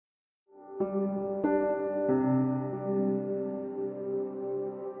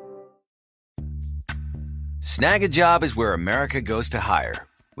Snag a Job is where America goes to hire,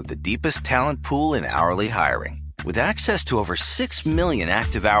 with the deepest talent pool in hourly hiring. With access to over 6 million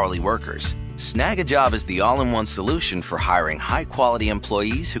active hourly workers, Snag a Job is the all-in-one solution for hiring high-quality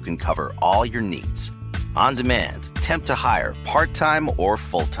employees who can cover all your needs. On demand, temp to hire, part-time or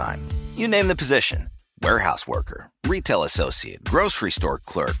full-time. You name the position. Warehouse worker, retail associate, grocery store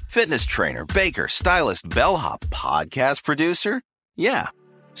clerk, fitness trainer, baker, stylist, bellhop, podcast producer. Yeah,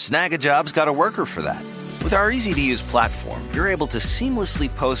 Snag a Job's got a worker for that. With our easy-to-use platform, you're able to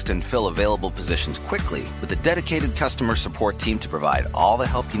seamlessly post and fill available positions quickly with a dedicated customer support team to provide all the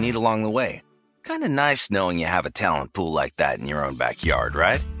help you need along the way. Kind of nice knowing you have a talent pool like that in your own backyard,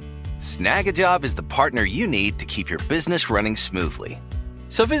 right? Snag a Job is the partner you need to keep your business running smoothly.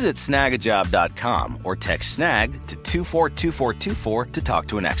 So visit snagajob.com or text snag to 242424 to talk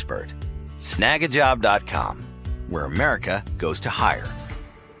to an expert. Snagajob.com, where America goes to hire.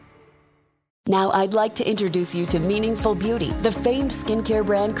 Now I'd like to introduce you to Meaningful Beauty, the famed skincare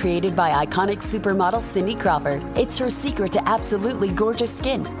brand created by iconic supermodel Cindy Crawford. It's her secret to absolutely gorgeous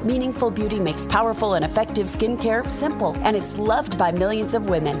skin. Meaningful Beauty makes powerful and effective skincare simple, and it's loved by millions of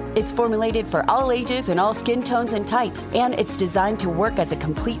women. It's formulated for all ages and all skin tones and types, and it's designed to work as a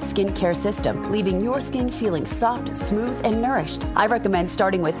complete skincare system, leaving your skin feeling soft, smooth, and nourished. I recommend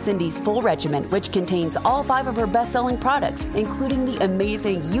starting with Cindy's full regimen, which contains all 5 of her best-selling products, including the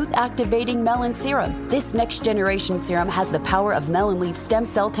amazing youth-activating Melon Serum. This next-generation serum has the power of melon leaf stem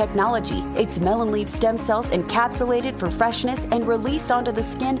cell technology. It's melon leaf stem cells encapsulated for freshness and released onto the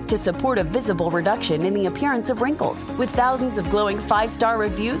skin to support a visible reduction in the appearance of wrinkles. With thousands of glowing 5-star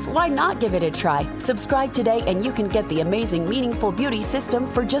reviews, why not give it a try? Subscribe today and you can get the amazing Meaningful Beauty system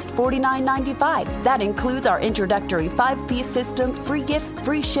for just $49.95. That includes our introductory 5-piece system, free gifts,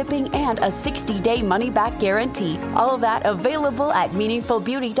 free shipping, and a 60-day money-back guarantee. All of that available at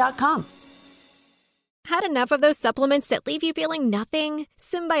meaningfulbeauty.com. Had enough of those supplements that leave you feeling nothing?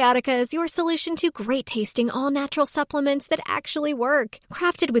 Symbiotica is your solution to great-tasting, all-natural supplements that actually work.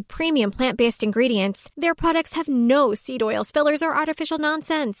 Crafted with premium plant-based ingredients, their products have no seed oils, fillers, or artificial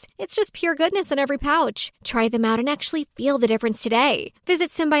nonsense. It's just pure goodness in every pouch. Try them out and actually feel the difference today.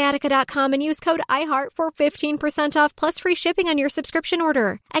 Visit Symbiotica.com and use code IHEART for 15% off plus free shipping on your subscription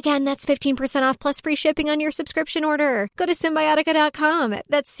order. Again, that's 15% off plus free shipping on your subscription order. Go to Symbiotica.com.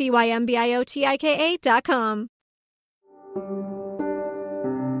 That's CYMBIOTIKA.com.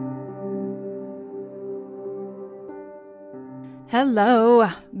 Hello,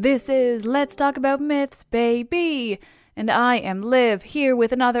 this is Let's Talk About Myths, baby, and I am Liv, here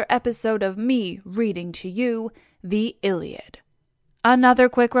with another episode of me reading to you the Iliad. Another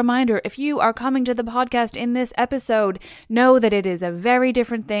quick reminder, if you are coming to the podcast in this episode, know that it is a very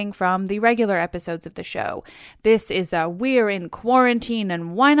different thing from the regular episodes of the show. This is a we're in quarantine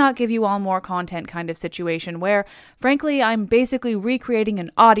and why not give you all more content kind of situation where, frankly, I'm basically recreating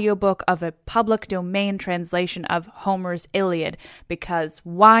an audiobook of a public domain translation of Homer's Iliad, because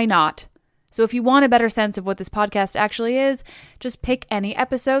why not? So if you want a better sense of what this podcast actually is, just pick any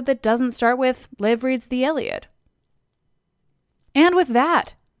episode that doesn't start with Liv reads the Iliad. And with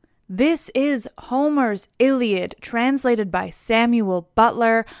that, this is Homer's Iliad, translated by Samuel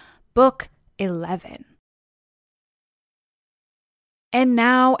Butler, Book 11. And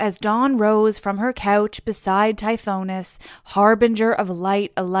now, as dawn rose from her couch beside Tithonus, harbinger of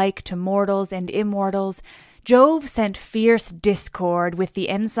light alike to mortals and immortals, Jove sent fierce discord with the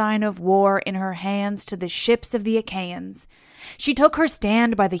ensign of war in her hands to the ships of the Achaeans. She took her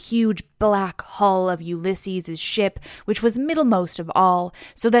stand by the huge black hull of Ulysses' ship, which was middlemost of all,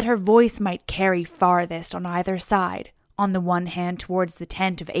 so that her voice might carry farthest on either side, on the one hand towards the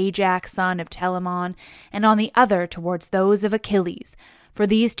tent of Ajax, son of Telamon, and on the other towards those of Achilles. For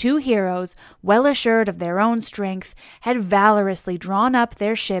these 2 heroes, well assured of their own strength, had valorously drawn up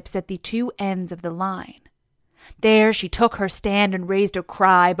their ships at the 2 ends of the line. There she took her stand and raised a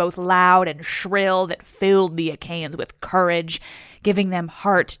cry both loud and shrill that filled the Achaeans with courage, giving them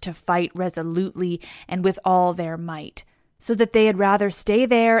heart to fight resolutely and with all their might, so that they had rather stay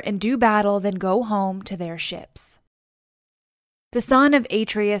there and do battle than go home to their ships. The son of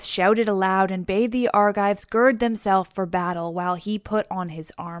Atreus shouted aloud and bade the Argives gird themselves for battle while he put on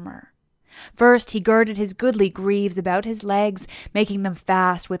his armor. First he girded his goodly greaves about his legs, making them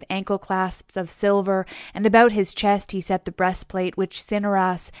fast with ankle clasps of silver, and about his chest he set the breastplate which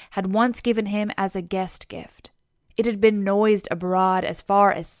Cinyras had once given him as a guest gift. It had been noised abroad as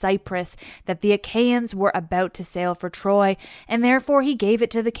far as Cyprus that the Achaeans were about to sail for Troy, and therefore he gave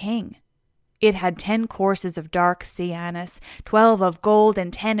it to the king. It had 10 courses of dark cyanus, 12 of gold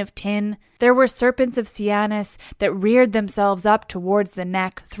and 10 of tin. There were serpents of cyanus that reared themselves up towards the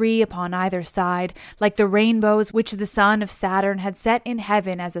neck, 3 upon either side, like the rainbows which the son of Saturn had set in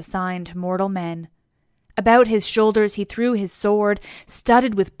heaven as a sign to mortal men. About his shoulders he threw his sword,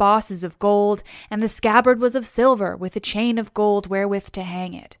 studded with bosses of gold, and the scabbard was of silver, with a chain of gold wherewith to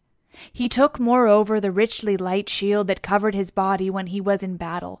hang it. He took, moreover, the richly light shield that covered his body when he was in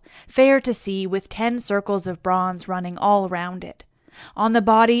battle, fair to see, with 10 circles of bronze running all round it. On the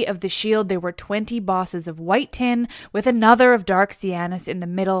body of the shield there were 20 bosses of white tin, with another of dark cyanus in the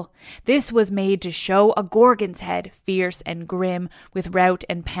middle. This was made to show a Gorgon's head, fierce and grim, with rout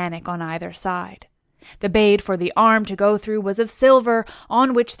and panic on either side. The bade for the arm to go through was of silver,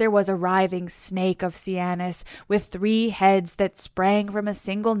 on which there was a writhing snake of cyanus, with 3 heads that sprang from a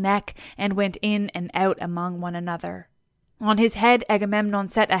single neck and went in and out among one another. On his head Agamemnon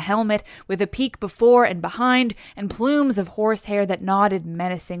set a helmet with a peak before and behind, and plumes of horsehair that nodded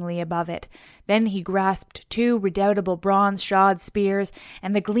menacingly above it. Then he grasped 2 redoubtable bronze-shod spears,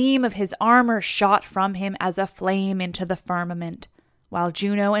 and the gleam of his armor shot from him as a flame into the firmament, while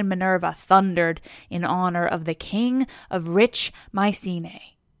Juno and Minerva thundered in honor of the king of rich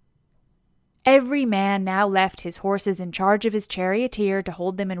Mycenae. Every man now left his horses in charge of his charioteer to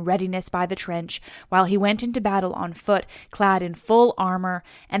hold them in readiness by the trench, while he went into battle on foot, clad in full armor,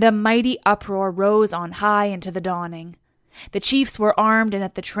 and a mighty uproar rose on high into the dawning. The chiefs were armed and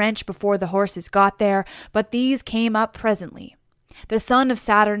at the trench before the horses got there, but these came up presently. The son of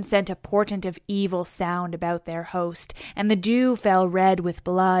Saturn sent a portent of evil sound about their host, and the dew fell red with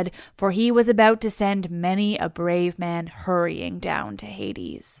blood, for he was about to send many a brave man hurrying down to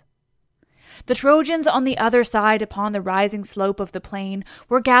Hades. The Trojans on the other side upon the rising slope of the plain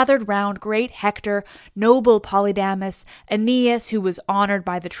were gathered round great Hector, noble Polydamas, Aeneas, who was honored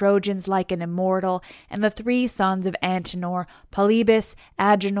by the Trojans like an immortal, and the 3 sons of Antenor, Polybus,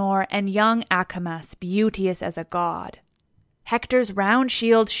 Agenor, and young Acamas, beauteous as a god. Hector's round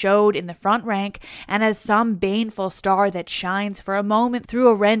shield showed in the front rank, and as some baneful star that shines for a moment through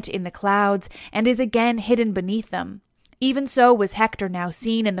a rent in the clouds, and is again hidden beneath them. Even so was Hector now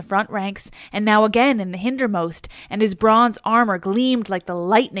seen in the front ranks, and now again in the hindermost, and his bronze armor gleamed like the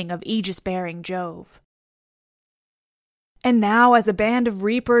lightning of aegis-bearing Jove. And now, as a band of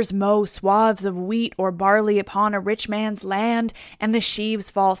reapers mow swaths of wheat or barley upon a rich man's land, and the sheaves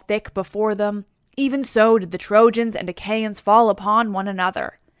fall thick before them, even so did the Trojans and Achaeans fall upon one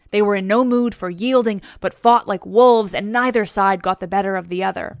another. They were in no mood for yielding, but fought like wolves, and neither side got the better of the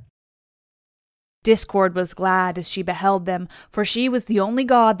other. Discord was glad as she beheld them, for she was the only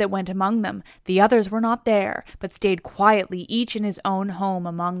god that went among them. The others were not there, but stayed quietly each in his own home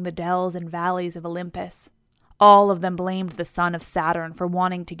among the dells and valleys of Olympus. All of them blamed the son of Saturn for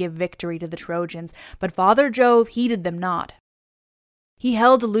wanting to give victory to the Trojans, but Father Jove heeded them not. He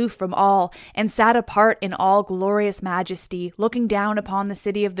held aloof from all, and sat apart in all glorious majesty, looking down upon the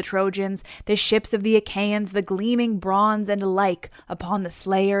city of the Trojans, the ships of the Achaeans, the gleaming bronze, and alike upon the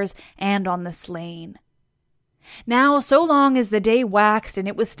slayers and on the slain. Now, so long as the day waxed and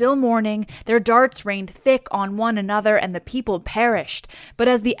it was still morning, their darts rained thick on one another, and the people perished. But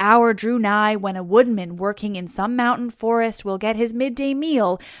as the hour drew nigh, when a woodman working in some mountain forest will get his midday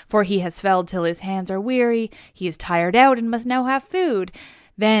meal, for he has felled till his hands are weary, he is tired out and must now have food,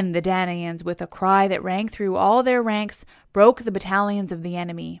 then the Danaans, with a cry that rang through all their ranks, broke the battalions of the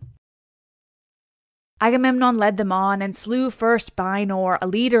enemy. Agamemnon led them on, and slew first Baenor, a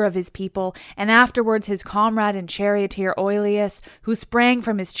leader of his people, and afterwards his comrade and charioteer Oileus, who sprang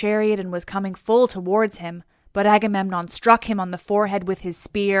from his chariot and was coming full towards him. But Agamemnon struck him on the forehead with his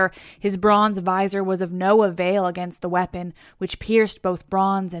spear. His bronze visor was of no avail against the weapon, which pierced both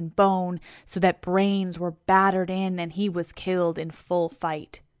bronze and bone, so that brains were battered in, and he was killed in full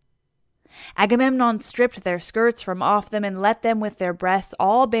fight. Agamemnon stripped their skirts from off them and let them with their breasts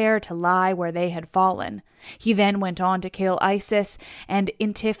all bare to lie where they had fallen. He then went on to kill Isis and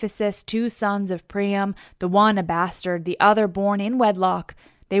Antiphasis, 2 sons of Priam, the one a bastard, the other born in wedlock.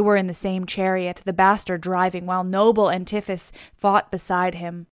 They were in the same chariot, the bastard driving, while noble Antiphas fought beside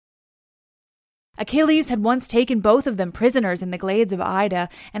him. Achilles had once taken both of them prisoners in the glades of Ida,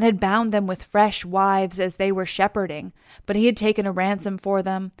 and had bound them with fresh wives as they were shepherding, but he had taken a ransom for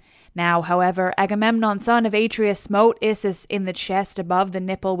them. Now, however, Agamemnon son of Atreus smote Isis in the chest above the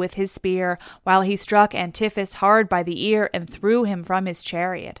nipple with his spear, while he struck Antiphas hard by the ear and threw him from his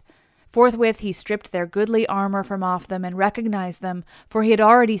chariot. Forthwith he stripped their goodly armor from off them and recognized them, for he had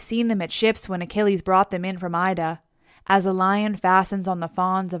already seen them at ships when Achilles brought them in from Ida. as a lion fastens on the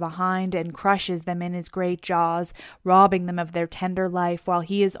fawns of a hind and crushes them in his great jaws, robbing them of their tender life while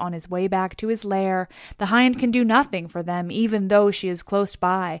he is on his way back to his lair, the hind can do nothing for them even though she is close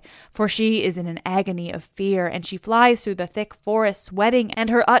by, for she is in an agony of fear, and she flies through the thick forest, sweating at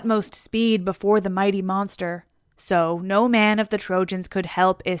her utmost speed before the mighty monster. So no man of the Trojans could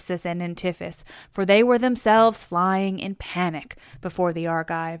help Issus and Antiphus, for they were themselves flying in panic before the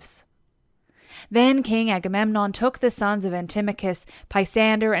Argives. Then King Agamemnon took the sons of Antimachus,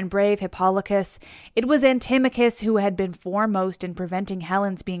 Pisander, and brave Hippolochus. It was Antimachus who had been foremost in preventing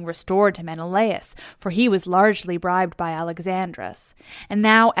Helen's being restored to Menelaus, for he was largely bribed by Alexandrus. And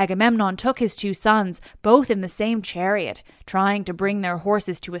now Agamemnon took his 2 sons, both in the same chariot, trying to bring their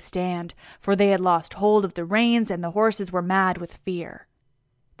horses to a stand, for they had lost hold of the reins and the horses were mad with fear.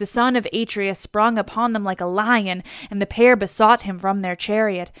 The son of Atreus sprung upon them like a lion, and the pair besought him from their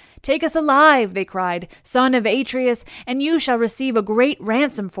chariot. "Take us alive," they cried, "son of Atreus, and you shall receive a great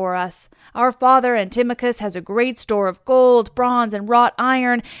ransom for us. Our father Antimachus has a great store of gold, bronze, and wrought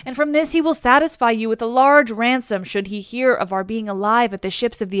iron, and from this he will satisfy you with a large ransom should he hear of our being alive at the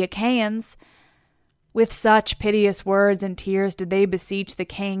ships of the Achaeans." With such piteous words and tears did they beseech the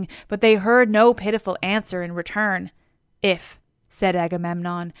king, but they heard no pitiful answer in return. "If," said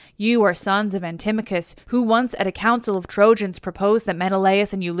Agamemnon, "you are sons of Antimachus, who once at a council of Trojans proposed that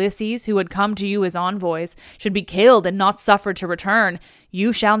Menelaus and Ulysses, who had come to you as envoys, should be killed and not suffered to return,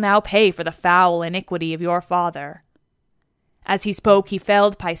 you shall now pay for the foul iniquity of your father." As he spoke, he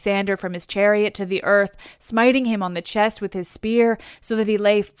felled Pisander from his chariot to the earth, smiting him on the chest with his spear, so that he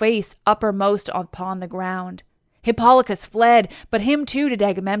lay face uppermost upon the ground. Hippolochus fled, but him too did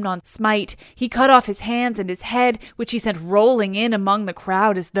Agamemnon smite. He cut off his hands and his head, which he sent rolling in among the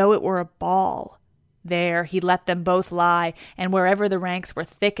crowd as though it were a ball. There he let them both lie, and wherever the ranks were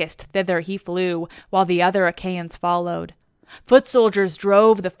thickest, thither he flew, while the other Achaeans followed. Foot soldiers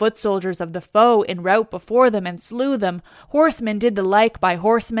drove the foot soldiers of the foe in rout before them and slew them. Horsemen did the like by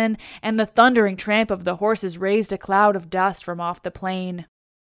horsemen, and the thundering tramp of the horses raised a cloud of dust from off the plain.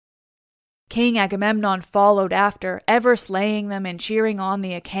 King Agamemnon followed after, ever slaying them and cheering on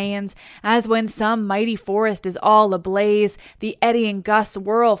the Achaeans, as when some mighty forest is all ablaze, the eddying gusts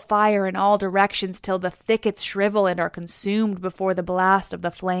whirl fire in all directions till the thickets shrivel and are consumed before the blast of the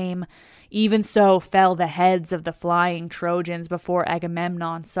flame. Even so fell the heads of the flying Trojans before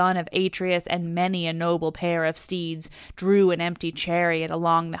Agamemnon, son of Atreus, and many a noble pair of steeds drew an empty chariot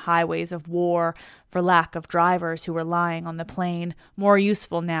along the highways of war, for lack of drivers who were lying on the plain, more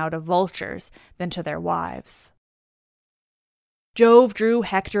useful now to vultures than to their wives. Jove drew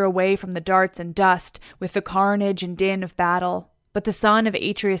Hector away from the darts and dust, with the carnage and din of battle, but the son of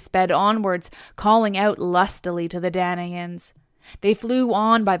Atreus sped onwards, calling out lustily to the Danaans. They flew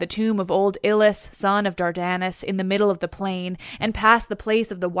on by the tomb of old Ilus, son of Dardanus, in the middle of the plain, and past the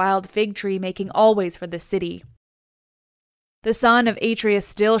place of the wild fig tree, making always for the city. The son of Atreus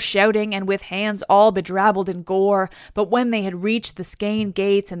still shouting and with hands all bedrabbled in gore, but when they had reached the Scane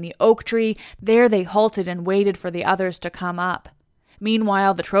gates and the oak tree, there they halted and waited for the others to come up.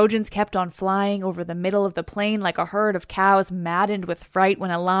 Meanwhile, the Trojans kept on flying over the middle of the plain like a herd of cows maddened with fright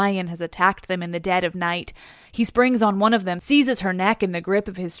when a lion has attacked them in the dead of night. He springs on one of them, seizes her neck in the grip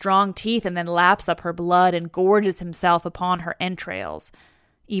of his strong teeth, and then laps up her blood and gorges himself upon her entrails.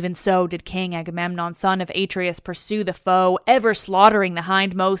 Even so did King Agamemnon, son of Atreus, pursue the foe, ever slaughtering the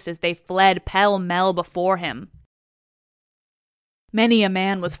hindmost as they fled pell-mell before him. Many a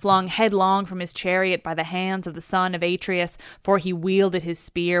man was flung headlong from his chariot by the hands of the son of Atreus, for he wielded his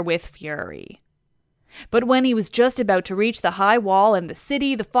spear with fury. But when he was just about to reach the high wall and the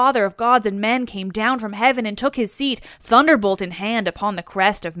city, the father of gods and men came down from heaven and took his seat, thunderbolt in hand, upon the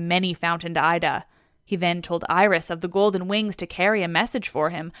crest of many-fountained Ida. He then told Iris of the golden wings to carry a message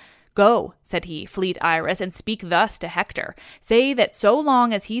for him. "Go," said he, "fleet Iris, and speak thus to Hector. Say that so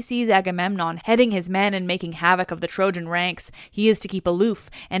long as he sees Agamemnon heading his men and making havoc of the Trojan ranks, he is to keep aloof,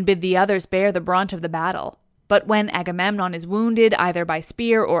 and bid the others bear the brunt of the battle. But when Agamemnon is wounded either by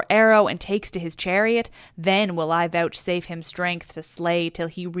spear or arrow and takes to his chariot, then will I vouchsafe him strength to slay till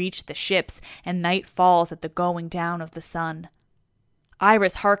he reach the ships, and night falls at the going down of the sun."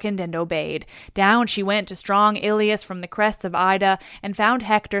 Iris hearkened and obeyed. Down she went to strong Ilius from the crests of Ida, and found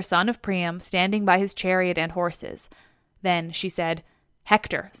Hector, son of Priam, standing by his chariot and horses. Then she said,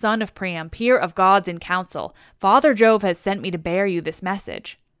 "Hector, son of Priam, peer of gods in council, Father Jove has sent me to bear you this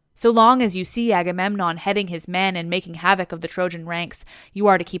message. So long as you see Agamemnon heading his men and making havoc of the Trojan ranks, you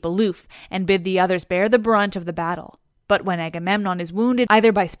are to keep aloof, and bid the others bear the brunt of the battle. But when Agamemnon is wounded,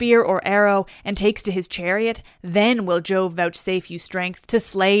 either by spear or arrow, and takes to his chariot, then will Jove vouchsafe you strength to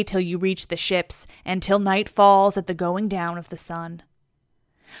slay till you reach the ships, and till night falls at the going down of the sun.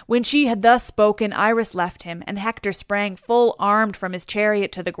 When she had thus spoken, Iris left him, and Hector sprang full armed from his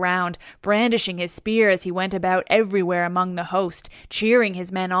chariot to the ground, brandishing his spear as he went about everywhere among the host, cheering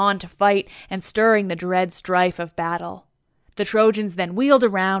his men on to fight and stirring the dread strife of battle. The Trojans then wheeled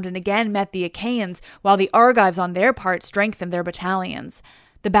around and again met the Achaeans, while the Argives on their part strengthened their battalions.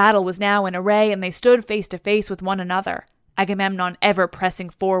 The battle was now in array, and they stood face to face with one another, Agamemnon ever pressing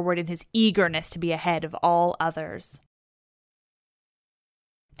forward in his eagerness to be ahead of all others.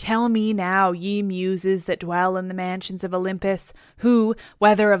 Tell me now, ye muses that dwell in the mansions of Olympus, who,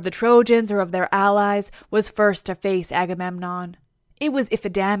 whether of the Trojans or of their allies, was first to face Agamemnon. It was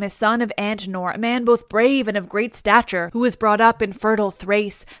Iphidamas, son of Antenor, a man both brave and of great stature, who was brought up in fertile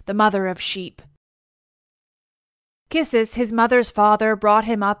Thrace, the mother of sheep. Chyssus, his mother's father, brought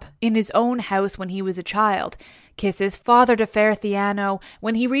him up in his own house when he was a child. Chyssus, father to fair Theano,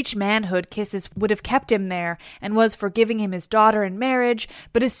 when he reached manhood, Chyssus would have kept him there, and was for giving him his daughter in marriage,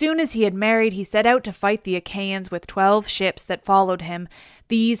 but as soon as he had married, he set out to fight the Achaeans with 12 ships that followed him.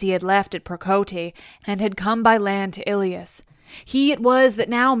 These he had left at Percote, and had come by land to Ilius. He it was that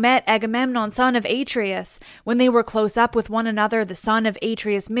now met Agamemnon, son of Atreus. When they were close up with one another, the son of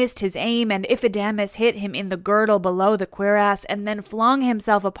Atreus missed his aim, and Iphidamas hit him in the girdle below the cuirass, and then flung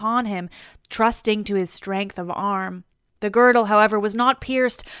himself upon him, trusting to his strength of arm. The girdle, however, was not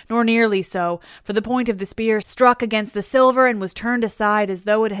pierced, nor nearly so, for the point of the spear struck against the silver and was turned aside as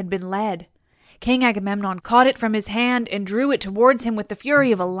though it had been lead. King Agamemnon caught it from his hand and drew it towards him with the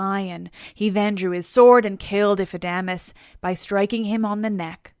fury of a lion. He then drew his sword and killed Iphidamas by striking him on the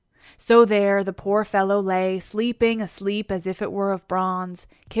neck. So there the poor fellow lay, sleeping asleep as if it were of bronze,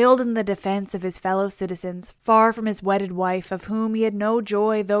 killed in the defence of his fellow citizens, far from his wedded wife, of whom he had no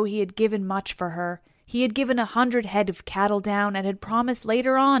joy, though he had given much for her. He had given 100 head of cattle down, and had promised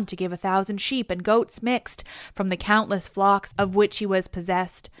later on to give 1,000 sheep and goats mixed from the countless flocks of which he was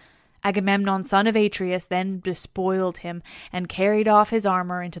possessed. Agamemnon, son of Atreus, then despoiled him, and carried off his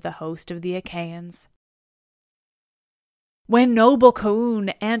armor into the host of the Achaeans. When noble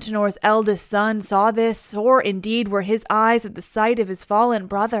Coon, Antenor's eldest son, saw this, sore indeed were his eyes at the sight of his fallen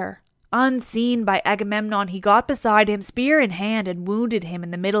brother. Unseen by Agamemnon, he got beside him, spear in hand, and wounded him in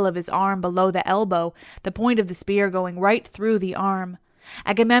the middle of his arm below the elbow, the point of the spear going right through the arm.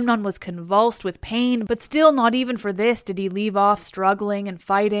 Agamemnon was convulsed with pain, but still not even for this did he leave off struggling and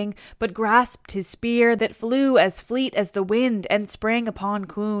fighting, but grasped his spear that flew as fleet as the wind, and sprang upon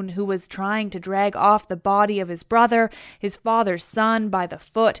Coon, who was trying to drag off the body of his brother, his father's son, by the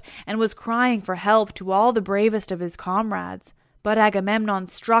foot, and was crying for help to all the bravest of his comrades. But Agamemnon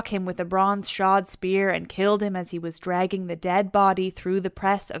struck him with a bronze-shod spear and killed him as he was dragging the dead body through the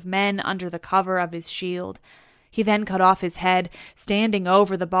press of men under the cover of his shield. He then cut off his head, standing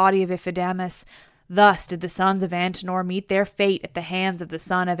over the body of Iphidamas. Thus did the sons of Antenor meet their fate at the hands of the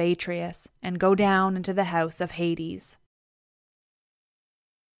son of Atreus, and go down into the house of Hades.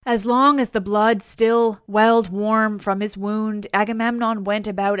 As long as the blood still welled warm from his wound, Agamemnon went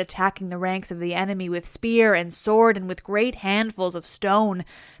about attacking the ranks of the enemy with spear and sword and with great handfuls of stone.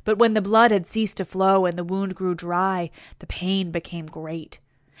 But when the blood had ceased to flow and the wound grew dry, the pain became great.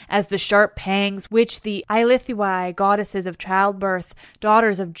 As the sharp pangs which the Eilithyai, goddesses of childbirth,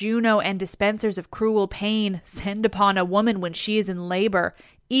 daughters of Juno and dispensers of cruel pain, send upon a woman when she is in labor,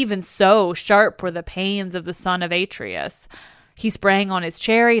 even so sharp were the pains of the son of Atreus. He sprang on his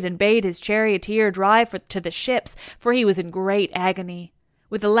chariot and bade his charioteer drive to the ships, for he was in great agony.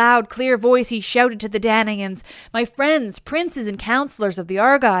 With a loud, clear voice he shouted to the Danaans, "My friends, princes and counselors of the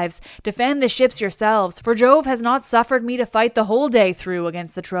Argives, defend the ships yourselves, for Jove has not suffered me to fight the whole day through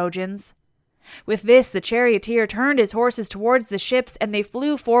against the Trojans." With this the charioteer turned his horses towards the ships, and they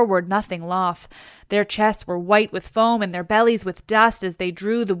flew forward nothing loth. Their chests were white with foam, and their bellies with dust, as they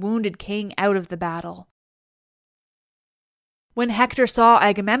drew the wounded king out of the battle. When Hector saw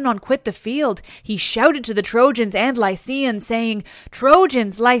Agamemnon quit the field, he shouted to the Trojans and Lycians, saying,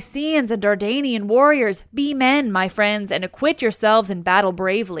 "Trojans, Lycians, and Dardanian warriors, be men, my friends, and acquit yourselves in battle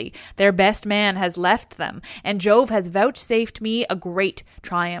bravely. Their best man has left them, and Jove has vouchsafed me a great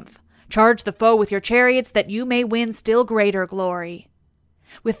triumph. Charge the foe with your chariots, that you may win still greater glory."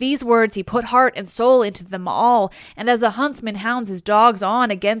 With these words he put heart and soul into them all, and as a huntsman hounds his dogs on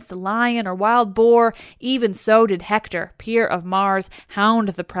against a lion or wild boar, even so did Hector, peer of Mars, hound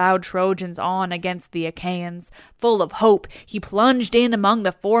the proud Trojans on against the Achaeans. Full of hope, he plunged in among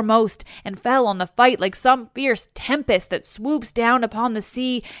the foremost, and fell on the fight like some fierce tempest that swoops down upon the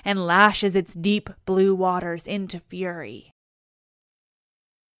sea and lashes its deep blue waters into fury.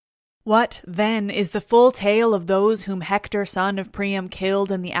 What, then, is the full tale of those whom Hector son of Priam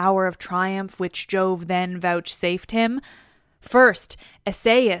killed in the hour of triumph which Jove then vouchsafed him? First,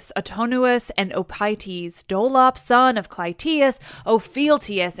 Essaias, Autonous, and Opytes, Dolops son of Clytius,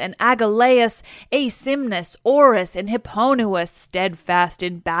 Ophialtius, and Agelaus, Asimnus, Orus, and Hipponuus, steadfast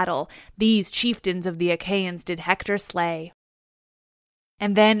in battle. These chieftains of the Achaeans did Hector slay.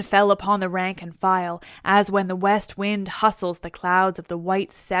 And then fell upon the rank and file, as when the west wind hustles the clouds of the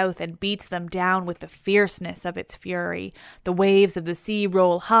white south and beats them down with the fierceness of its fury. The waves of the sea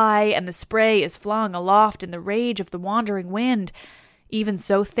roll high, and the spray is flung aloft in the rage of the wandering wind. Even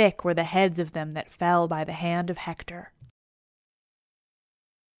so thick were the heads of them that fell by the hand of Hector.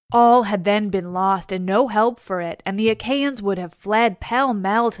 All had then been lost, and no help for it, and the Achaeans would have fled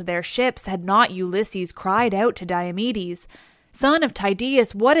pell-mell to their ships had not Ulysses cried out to Diomedes, "Son of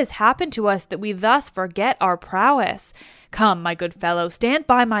Tydeus, what has happened to us that we thus forget our prowess? Come, my good fellow, stand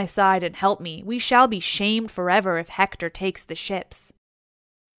by my side and help me. We shall be shamed forever if Hector takes the ships."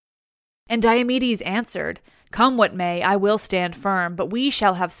 And Diomedes answered, "Come what may, I will stand firm, but we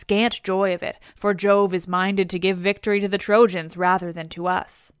shall have scant joy of it, for Jove is minded to give victory to the Trojans rather than to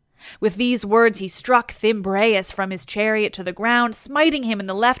us." With these words he struck Thymbraeus from his chariot to the ground, smiting him in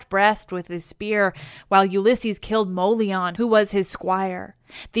the left breast with his spear, while Ulysses killed Molion, who was his squire.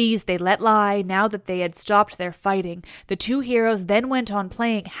 These they let lie, now that they had stopped their fighting. The two heroes then went on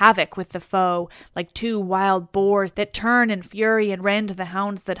playing havoc with the foe, like two wild boars that turn in fury and rend the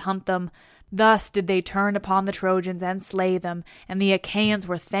hounds that hunt them. Thus did they turn upon the Trojans and slay them, and the Achaeans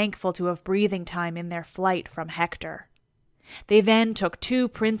were thankful to have breathing time in their flight from Hector. They then took two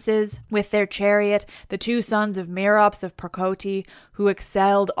princes with their chariot, the two sons of Merops of Percote, who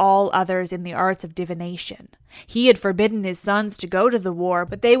excelled all others in the arts of divination. He had forbidden his sons to go to the war,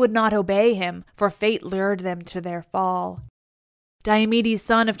 but they would not obey him, for fate lured them to their fall. Diomedes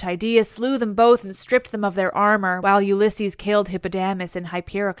son of Tydeus slew them both and stripped them of their armor, while Ulysses killed Hippodamus and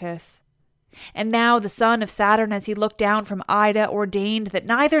Hypericus. And now the son of Saturn, as he looked down from Ida, ordained that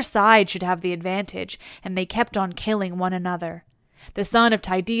neither side should have the advantage, and they kept on killing one another. The son of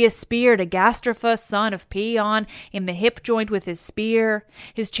Tydeus speared Agastrophus, son of Paeon, in the hip joint with his spear.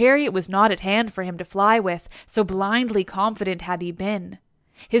 His chariot was not at hand for him to fly with, so blindly confident had he been.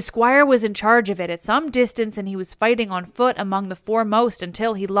 His squire was in charge of it at some distance, and he was fighting on foot among the foremost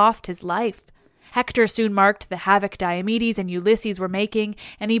until he lost his life. Hector soon marked the havoc Diomedes and Ulysses were making,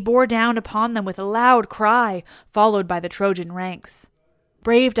 and he bore down upon them with a loud cry, followed by the Trojan ranks.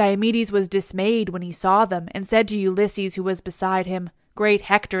 Brave Diomedes was dismayed when he saw them, and said to Ulysses, who was beside him, "Great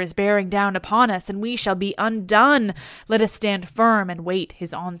Hector is bearing down upon us, and we shall be undone. Let us stand firm and wait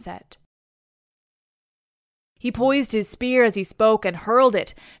his onset." He poised his spear as he spoke and hurled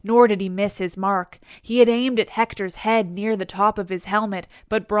it, nor did he miss his mark. He had aimed at Hector's head near the top of his helmet,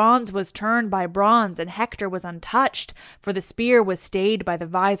 but bronze was turned by bronze, and Hector was untouched, for the spear was stayed by the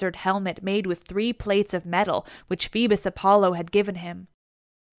visored helmet made with 3 plates of metal, which Phoebus Apollo had given him.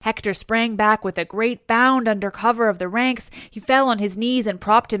 Hector sprang back with a great bound under cover of the ranks. He fell on his knees and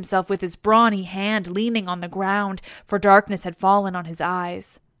propped himself with his brawny hand, leaning on the ground, for darkness had fallen on his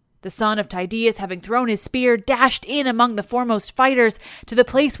eyes. The son of Tydeus, having thrown his spear, dashed in among the foremost fighters to the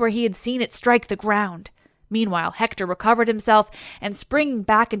place where he had seen it strike the ground. Meanwhile, Hector recovered himself, and springing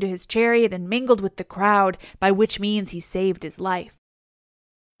back into his chariot and mingled with the crowd, by which means he saved his life.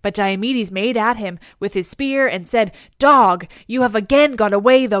 But Diomedes made at him with his spear and said, "Dog, you have again got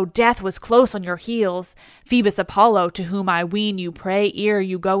away, though death was close on your heels. Phoebus Apollo, to whom I ween you pray ere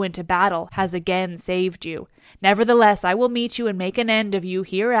you go into battle, has again saved you. Nevertheless, I will meet you and make an end of you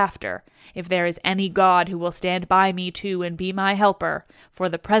hereafter, if there is any god who will stand by me too and be my helper. For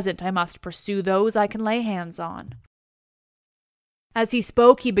the present I must pursue those I can lay hands on." As he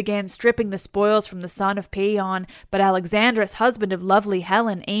spoke, he began stripping the spoils from the son of Paeon, but Alexandrus, husband of lovely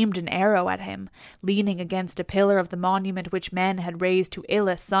Helen, aimed an arrow at him, leaning against a pillar of the monument which men had raised to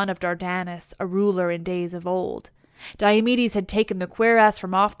Ilus, son of Dardanus, a ruler in days of old. Diomedes had taken the cuirass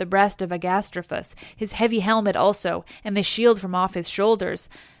from off the breast of Agastrophus, his heavy helmet also, and the shield from off his shoulders,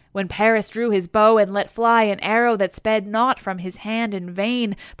 when Paris drew his bow and let fly an arrow that sped not from his hand in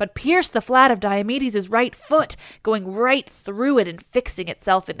vain, but pierced the flat of Diomedes' right foot, going right through it and fixing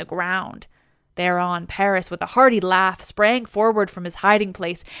itself in the ground. Thereon Paris, with a hearty laugh, sprang forward from his hiding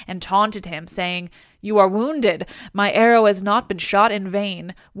place and taunted him, saying, "You are wounded. My arrow has not been shot in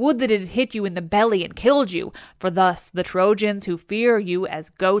vain. Would that it had hit you in the belly and killed you, for thus the Trojans, who fear you as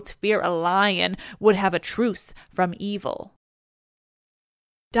goats fear a lion, would have a truce from evil."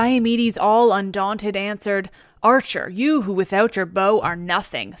 Diomedes, all undaunted, answered, "Archer, you who without your bow are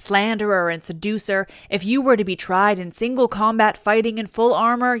nothing, slanderer and seducer, if you were to be tried in single combat fighting in full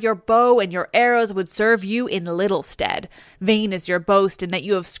armor, your bow and your arrows would serve you in little stead. Vain is your boast in that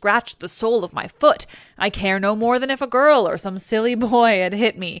you have scratched the sole of my foot. I care no more than if a girl or some silly boy had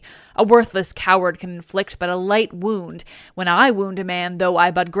hit me. A worthless coward can inflict but a light wound. When I wound a man, though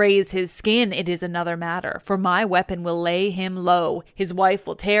I but graze his skin, it is another matter, for my weapon will lay him low. His wife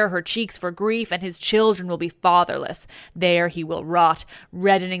will tear her cheeks for grief, and his children will be fatherless. There he will rot,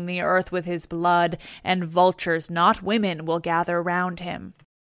 reddening the earth with his blood, and vultures, not women, will gather round him."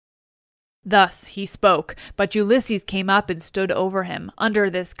 Thus he spoke, but Ulysses came up and stood over him. Under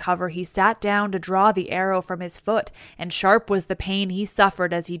this cover he sat down to draw the arrow from his foot, and sharp was the pain he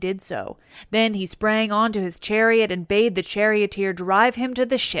suffered as he did so. Then he sprang on to his chariot and bade the charioteer drive him to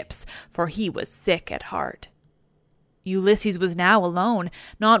the ships, for he was sick at heart. Ulysses was now alone.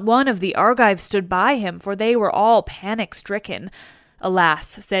 Not one of the Argives stood by him, for they were all panic-stricken.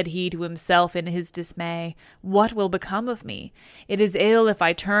 "Alas," said he to himself in his dismay, "what will become of me? It is ill if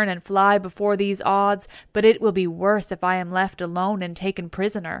I turn and fly before these odds, but it will be worse if I am left alone and taken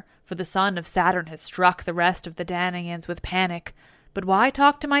prisoner, for the son of Saturn has struck the rest of the Danaans with panic. But why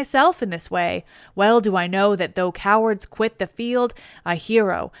talk to myself in this way? Well do I know that though cowards quit the field, a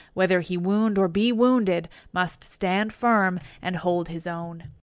hero, whether he wound or be wounded, must stand firm and hold his own."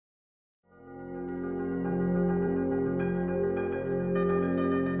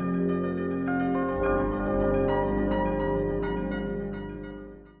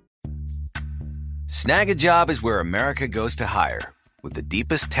 Snag-a-Job is where America goes to hire, with the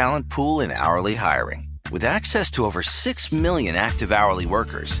deepest talent pool in hourly hiring. With access to over 6 million active hourly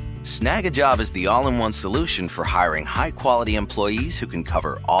workers, Snag-a-Job is the all-in-one solution for hiring high-quality employees who can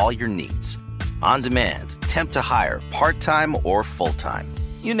cover all your needs. On demand, temp to hire, part-time or full-time.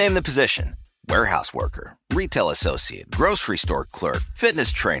 You name the position. Warehouse worker, retail associate, grocery store clerk,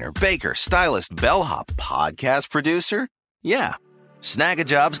 fitness trainer, baker, stylist, bellhop, podcast producer. Yeah,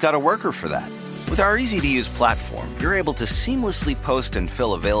 Snag-a-Job's got a worker for that. With our easy-to-use platform, you're able to seamlessly post and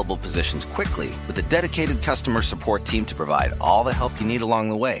fill available positions quickly with a dedicated customer support team to provide all the help you need along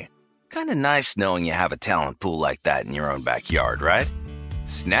the way. Kinda nice knowing you have a talent pool like that in your own backyard, right?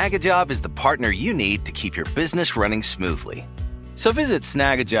 Snag-a-Job is the partner you need to keep your business running smoothly. So visit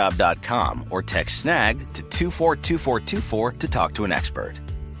snagajob.com or text SNAG to 242424 to talk to an expert.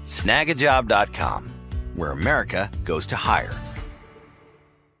 Snagajob.com, where America goes to hire.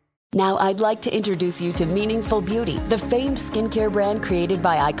 Now I'd like to introduce you to Meaningful Beauty, the famed skincare brand created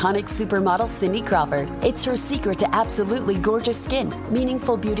by iconic supermodel Cindy Crawford. It's her secret to absolutely gorgeous skin.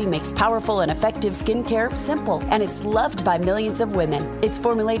 Meaningful Beauty makes powerful and effective skincare simple, and it's loved by millions of women. It's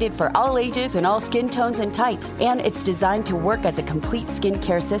formulated for all ages and all skin tones and types, and it's designed to work as a complete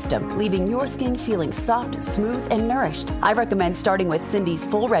skincare system, leaving your skin feeling soft, smooth, and nourished. I recommend starting with Cindy's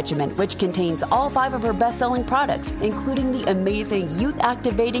full regimen, which contains all 5 of her best-selling products, including the amazing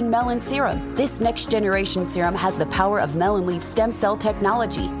youth-activating Melon Serum. This next-generation serum has the power of melon leaf stem cell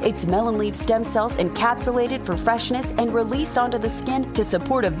technology. It's melon leaf stem cells encapsulated for freshness and released onto the skin to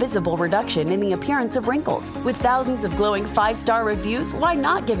support a visible reduction in the appearance of wrinkles. With thousands of glowing 5-star reviews, why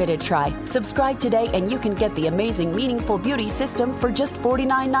not give it a try? Subscribe today and you can get the amazing Meaningful Beauty system for just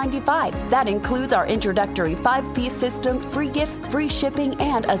 $49.95. That includes our introductory 5-piece system, free gifts, free shipping,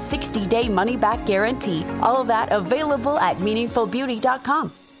 and a 60-day money-back guarantee. All of that available at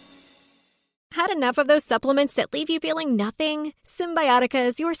meaningfulbeauty.com. Had enough of those supplements that leave you feeling nothing? Symbiotica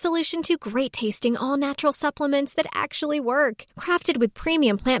is your solution to great-tasting, all-natural supplements that actually work. Crafted with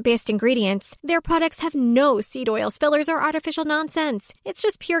premium plant-based ingredients, their products have no seed oils, fillers, or artificial nonsense. It's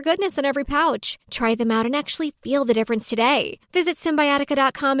just pure goodness in every pouch. Try them out and actually feel the difference today. Visit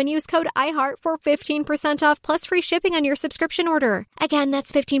Symbiotica.com and use code IHEART for 15% off plus free shipping on your subscription order. Again,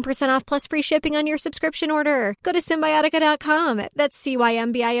 that's 15% off plus free shipping on your subscription order. Go to Symbiotica.com. That's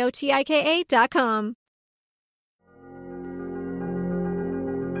CYMBIOTIKA.com.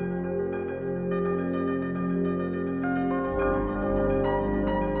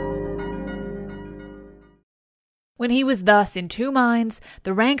 When he was thus in 2 minds,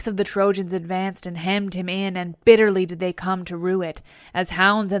 the ranks of the Trojans advanced and hemmed him in, and bitterly did they come to rue it, as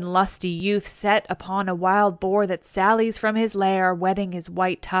hounds and lusty youth set upon a wild boar that sallies from his lair, whetting his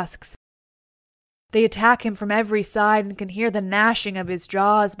white tusks. They attack him from every side and can hear the gnashing of his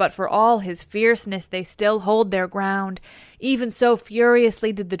jaws, but for all his fierceness they still hold their ground. Even so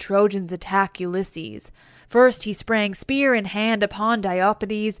furiously did the Trojans attack Ulysses. First he sprang spear in hand upon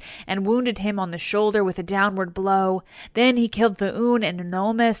Diopedes and wounded him on the shoulder with a downward blow. Then he killed Theun and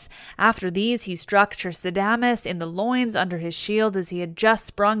Eunomus. After these he struck Chersidamas in the loins under his shield as he had just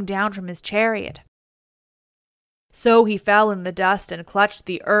sprung down from his chariot. So he fell in the dust and clutched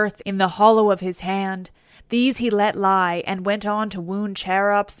the earth in the hollow of his hand. These he let lie, and went on to wound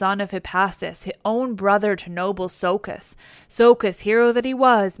Charops, son of Hippasus, his own brother to noble Socus. Socus, hero that he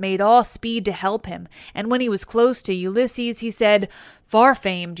was, made all speed to help him, and when he was close to Ulysses, he said,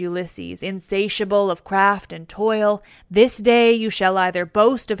 "Far-famed Ulysses, insatiable of craft and toil, this day you shall either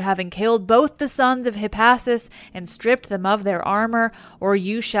boast of having killed both the sons of Hippasus and stripped them of their armor, or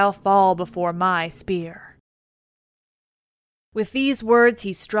you shall fall before my spear." With these words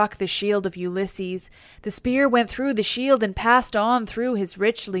he struck the shield of Ulysses. The spear went through the shield and passed on through his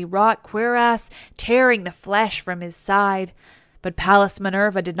richly wrought cuirass, tearing the flesh from his side. But Pallas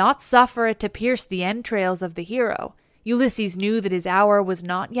Minerva did not suffer it to pierce the entrails of the hero. Ulysses knew that his hour was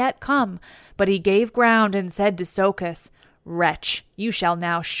not yet come, but he gave ground and said to Socus, "Wretch, you shall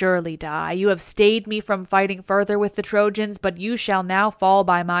now surely die. You have stayed me from fighting further with the Trojans, but you shall now fall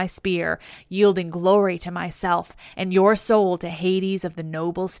by my spear, yielding glory to myself, and your soul to Hades of the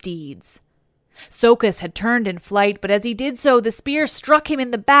noble steeds." Socus had turned in flight, but as he did so, the spear struck him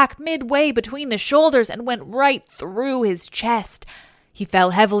in the back midway between the shoulders and went right through his chest. He fell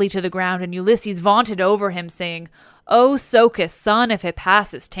heavily to the ground, and Ulysses vaunted over him, saying, "O Socus, son of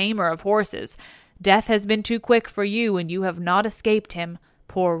Hippasus, tamer of horses, death has been too quick for you, and you have not escaped him.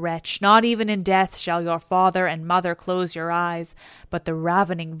 Poor wretch, not even in death shall your father and mother close your eyes, but the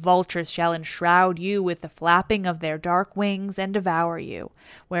ravening vultures shall enshroud you with the flapping of their dark wings and devour you,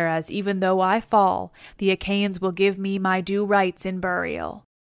 whereas even though I fall, the Achaeans will give me my due rights in burial."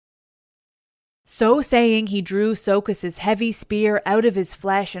 So saying, he drew Socus's heavy spear out of his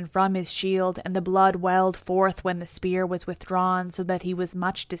flesh and from his shield, and the blood welled forth when the spear was withdrawn, so that he was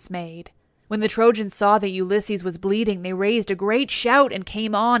much dismayed. When the Trojans saw that Ulysses was bleeding, they raised a great shout and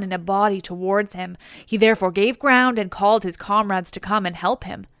came on in a body towards him. He therefore gave ground and called his comrades to come and help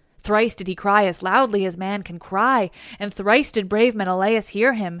him. Thrice did he cry as loudly as man can cry, and thrice did brave Menelaus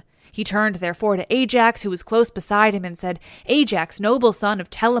hear him. He turned therefore to Ajax, who was close beside him, and said, "Ajax, noble son of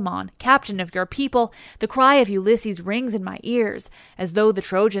Telamon, captain of your people, the cry of Ulysses rings in my ears, as though the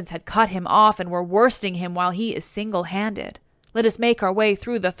Trojans had cut him off and were worsting him while he is single-handed. Let us make our way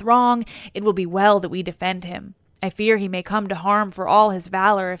through the throng. It will be well that we defend him. I fear he may come to harm for all his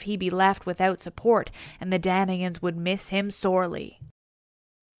valor if he be left without support, and the Danaans would miss him sorely."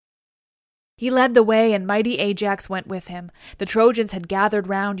 He led the way, and mighty Ajax went with him. The Trojans had gathered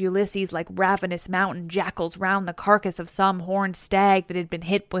round Ulysses like ravenous mountain jackals round the carcass of some horned stag that had been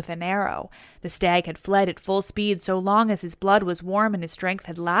hit with an arrow. The stag had fled at full speed so long as his blood was warm and his strength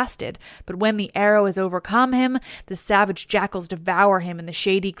had lasted, but when the arrow has overcome him, the savage jackals devour him in the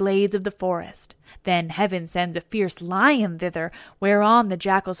shady glades of the forest. Then heaven sends a fierce lion thither, whereon the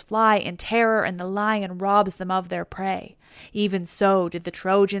jackals fly in terror, and the lion robs them of their prey. Even so did the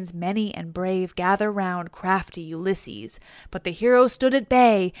Trojans, many and brave, gather round crafty Ulysses, but the hero stood at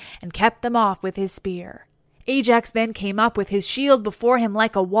bay and kept them off with his spear. Ajax then came up with his shield before him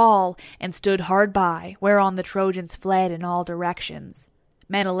like a wall, and stood hard by, whereon the Trojans fled in all directions.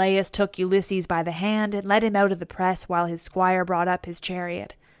 Menelaus took Ulysses by the hand and led him out of the press while his squire brought up his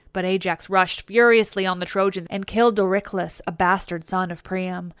chariot. But Ajax rushed furiously on the Trojans and killed Doryclus, a bastard son of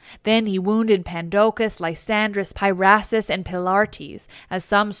Priam. Then he wounded Pandocus, Lysandrus, Pyrasus, and Pylartes, as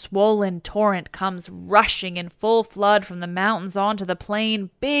some swollen torrent comes rushing in full flood from the mountains onto the plain,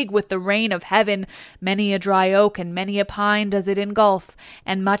 big with the rain of heaven. Many a dry oak and many a pine does it engulf,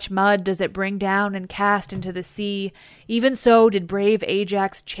 and much mud does it bring down and cast into the sea. Even so did brave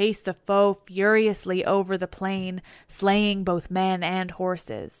Ajax chase the foe furiously over the plain, slaying both men and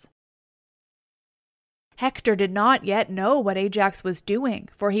horses. Hector did not yet know what Ajax was doing,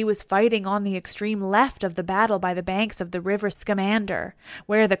 for he was fighting on the extreme left of the battle by the banks of the river Scamander,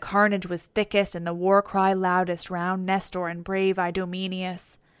 where the carnage was thickest and the war cry loudest round Nestor and brave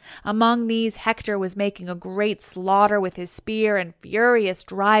Idomeneus. Among these Hector was making a great slaughter with his spear and furious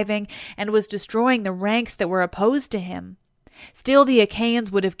driving, and was destroying the ranks that were opposed to him. Still the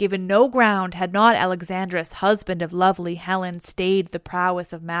Achaeans would have given no ground had not Alexandrus, husband of lovely Helen, stayed the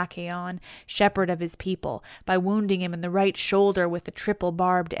prowess of Machaon, shepherd of his people, by wounding him in the right shoulder with the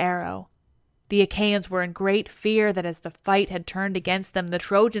triple-barbed arrow. The Achaeans were in great fear that as the fight had turned against them, the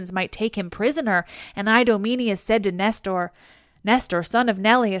Trojans might take him prisoner, and Idomeneus said to Nestor, Nestor, son of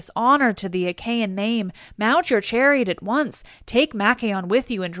Neleus, honor to the Achaean name, mount your chariot at once, take Machaon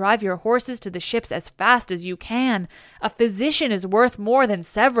with you, and drive your horses to the ships as fast as you can. A physician is worth more than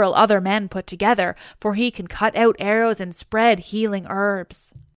several other men put together, for he can cut out arrows and spread healing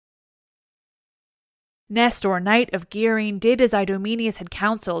herbs. Nestor, knight of Gerene, did as Idomeneus had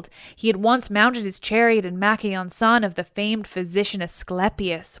counseled. He at once mounted his chariot, and Machaon, son of the famed physician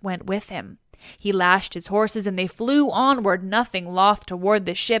Asclepius, went with him. He lashed his horses, and they flew onward, nothing loth, toward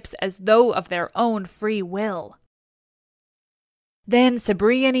the ships, as though of their own free will. Then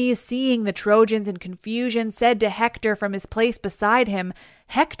Cebriones, seeing the Trojans in confusion, said to Hector from his place beside him,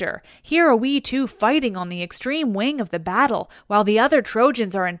 "Hector, here are we two fighting on the extreme wing of the battle, while the other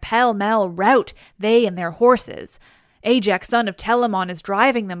Trojans are in pell-mell rout, they and their horses. Ajax, son of Telamon, is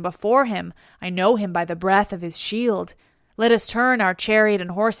driving them before him. I know him by the breath of his shield. Let us turn our chariot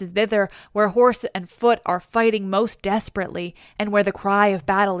and horses thither, where horse and foot are fighting most desperately, and where the cry of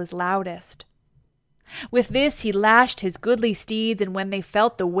battle is loudest." With this he lashed his goodly steeds, and when they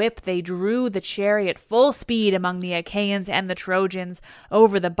felt the whip, they drew the chariot full speed among the Achaeans and the Trojans,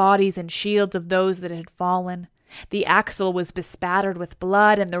 over the bodies and shields of those that had fallen. The axle was bespattered with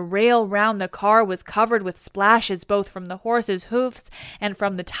blood, and the rail round the car was covered with splashes both from the horses' hoofs and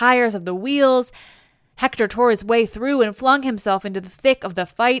from the tires of the wheels. Hector tore his way through and flung himself into the thick of the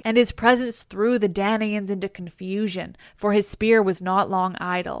fight, and his presence threw the Danaans into confusion, for his spear was not long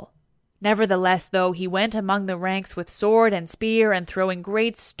idle. Nevertheless, though he went among the ranks with sword and spear, and throwing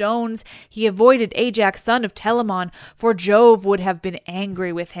great stones, he avoided Ajax, son of Telamon, for Jove would have been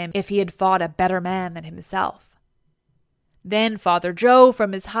angry with him if he had fought a better man than himself. Then Father Jove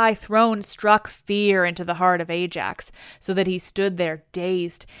from his high throne struck fear into the heart of Ajax, so that he stood there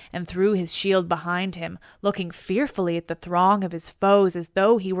dazed, and threw his shield behind him, looking fearfully at the throng of his foes as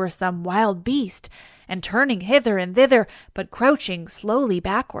though he were some wild beast, and turning hither and thither, but crouching slowly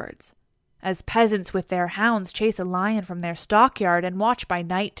backwards. As peasants with their hounds chase a lion from their stockyard and watch by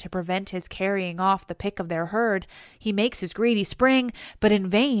night to prevent his carrying off the pick of their herd, he makes his greedy spring, but in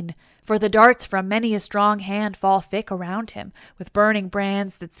vain, for the darts from many a strong hand fall thick around him, with burning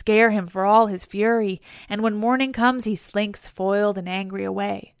brands that scare him for all his fury, and when morning comes he slinks foiled and angry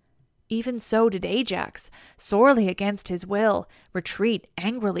away. Even so did Ajax, sorely against his will, retreat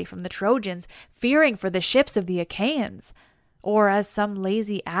angrily from the Trojans, fearing for the ships of the Achaeans. Or as some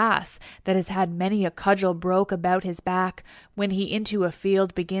lazy ass that has had many a cudgel broke about his back, when he into a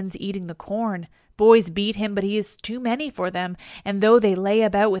field begins eating the corn. Boys beat him, but he is too many for them, and though they lay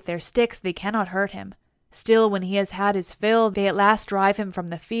about with their sticks, they cannot hurt him. Still, when he has had his fill, they at last drive him from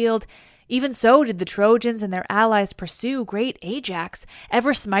the field. Even so did the Trojans and their allies pursue great Ajax,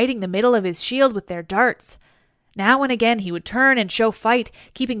 ever smiting the middle of his shield with their darts. Now and again he would turn and show fight,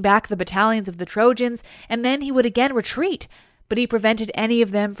 keeping back the battalions of the Trojans, and then he would again retreat, but he prevented any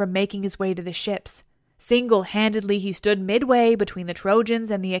of them from making his way to the ships. Single-handedly he stood midway between the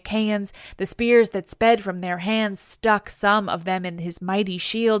Trojans and the Achaeans. The spears that sped from their hands stuck some of them in his mighty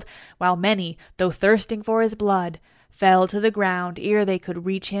shield, while many, though thirsting for his blood, fell to the ground ere they could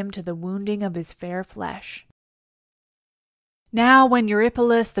reach him to the wounding of his fair flesh. Now when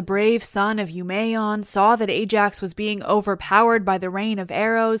Eurypylus, the brave son of Euaemon, saw that Ajax was being overpowered by the rain of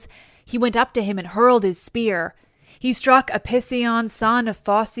arrows, he went up to him and hurled his spear. He struck Apicion, son of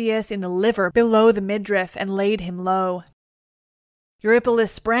Phausius, in the liver below the midriff, and laid him low.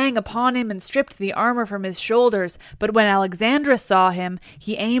 Eurypylus sprang upon him and stripped the armor from his shoulders, but when Alexandrus saw him,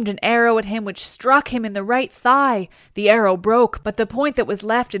 he aimed an arrow at him which struck him in the right thigh. The arrow broke, but the point that was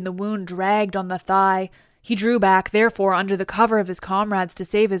left in the wound dragged on the thigh. He drew back, therefore, under the cover of his comrades to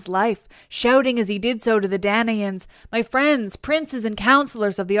save his life, shouting as he did so to the Danaans, "My friends, princes and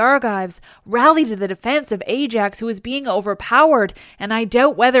counselors of the Argives, rally to the defense of Ajax, who is being overpowered, and I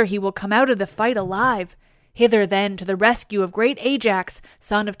doubt whether he will come out of the fight alive. Hither, then, to the rescue of great Ajax,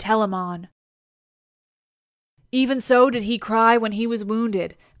 son of Telamon." Even so did he cry when he was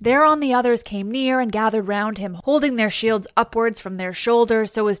wounded. Thereon the others came near and gathered round him, holding their shields upwards from their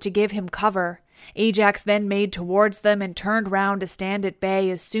shoulders so as to give him cover. Ajax then made towards them and turned round to stand at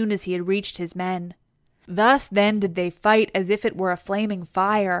bay as soon as he had reached his men. Thus then did they fight as if it were a flaming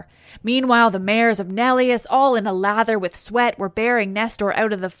fire. Meanwhile the mares of Neleus, all in a lather with sweat, were bearing Nestor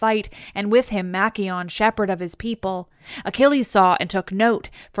out of the fight, and with him Machaon, shepherd of his people. Achilles saw and took note,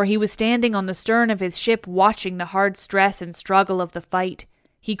 for he was standing on the stern of his ship watching the hard stress and struggle of the fight.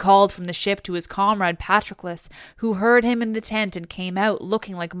 He called from the ship to his comrade Patroclus, who heard him in the tent and came out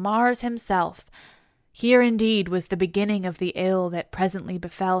looking like Mars himself. Here indeed was the beginning of the ill that presently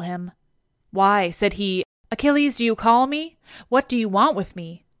befell him. "Why," said he, "Achilles, do you call me? What do you want with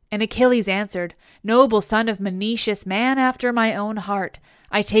me? And Achilles answered, Noble son of Menoetius, man after my own heart,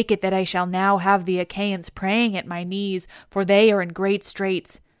 I take it that I shall now have the Achaeans praying at my knees, for they are in great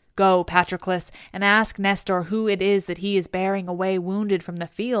straits. Go, Patroclus, and ask Nestor who it is that he is bearing away wounded from the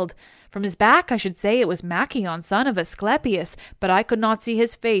field. From his back I should say it was Machaon, son of Asclepius, but I could not see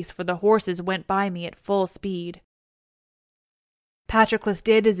his face, for the horses went by me at full speed. Patroclus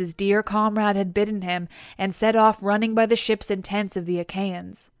did as his dear comrade had bidden him, and set off running by the ships and tents of the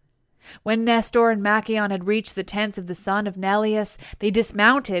Achaeans. When Nestor and Machaon had reached the tents of the son of Neleus, they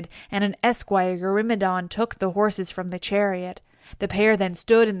dismounted, and an esquire Eurymedon took the horses from the chariot. The pair then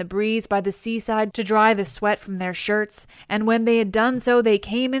stood in the breeze by the seaside to dry the sweat from their shirts, and when they had done so they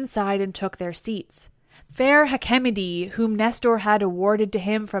came inside and took their seats. Fair Hecamede, whom Nestor had awarded to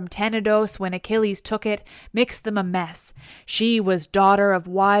him from Tenedos when Achilles took it, mixed them a mess. She was daughter of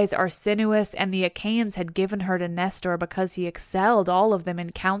wise Arsinoeus, and the Achaeans had given her to Nestor because he excelled all of them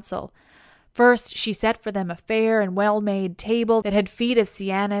in counsel. First she set for them a fair and well-made table that had feet of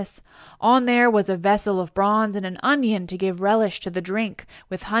cyanus. On there was a vessel of bronze and an onion to give relish to the drink,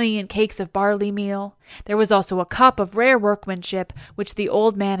 with honey and cakes of barley meal. There was also a cup of rare workmanship, which the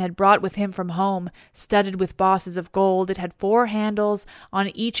old man had brought with him from home, studded with bosses of gold. It had 4 handles, on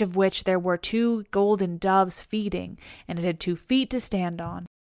each of which there were 2 golden doves feeding, and it had 2 feet to stand on.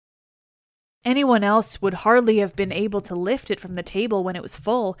 Anyone else would hardly have been able to lift it from the table when it was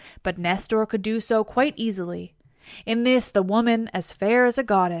full, but Nestor could do so quite easily. In this the woman, as fair as a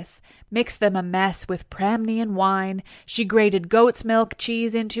goddess, mixed them a mess with Pramnian wine. She grated goat's milk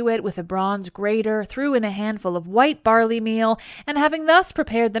cheese into it with a bronze grater, threw in a handful of white barley meal, and having thus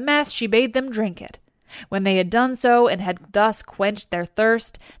prepared the mess, she bade them drink it. When they had done so, and had thus quenched their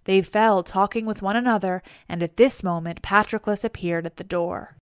thirst, they fell talking with one another, and at this moment Patroclus appeared at the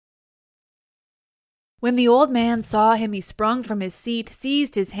door. When the old man saw him, he sprung from his seat,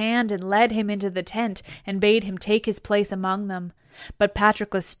 seized his hand, and led him into the tent, and bade him take his place among them. But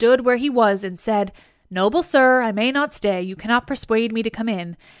Patroclus stood where he was, and said, Noble sir, I may not stay. You cannot persuade me to come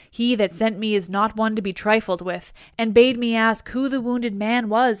in. He that sent me is not one to be trifled with, and bade me ask who the wounded man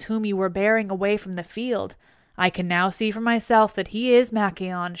was whom you were bearing away from the field. I can now see for myself that he is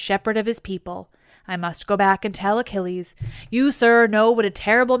Machaon, shepherd of his people. I must go back and tell Achilles. You, sir, know what a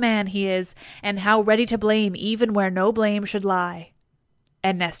terrible man he is, and how ready to blame even where no blame should lie.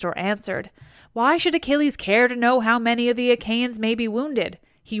 And Nestor answered, Why should Achilles care to know how many of the Achaeans may be wounded?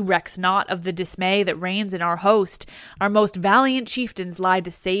 He recks not of the dismay that reigns in our host. Our most valiant chieftains lie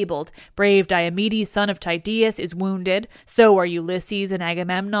disabled. Brave Diomedes, son of Tydeus, is wounded. So are Ulysses and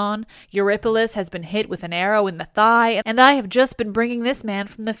Agamemnon. Eurypylus has been hit with an arrow in the thigh, and I have just been bringing this man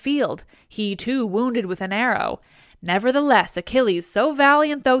from the field, he too wounded with an arrow. Nevertheless, Achilles, so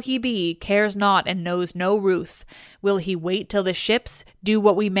valiant though he be, cares not and knows no ruth. Will he wait till the ships, do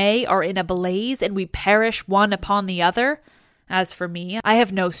what we may, are in a blaze, and we perish one upon the other? As for me, I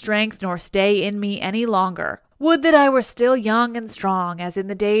have no strength nor stay in me any longer. Would that I were still young and strong, as in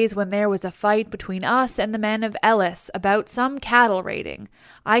the days when there was a fight between us and the men of Elis about some cattle raiding.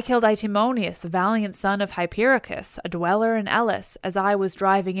 I killed Itimonius, the valiant son of Hypericus, a dweller in Elis, as I was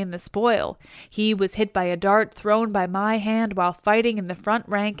driving in the spoil. He was hit by a dart thrown by my hand while fighting in the front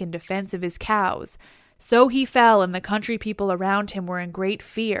rank in defense of his cows. So he fell, and the country people around him were in great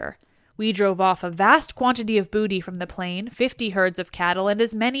fear. We drove off a vast quantity of booty from the plain, 50 herds of cattle, and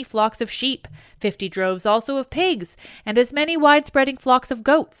as many flocks of sheep, 50 droves also of pigs, and as many wide-spreading flocks of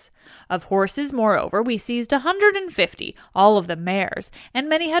goats. Of horses, moreover, we seized 150, all of them mares, and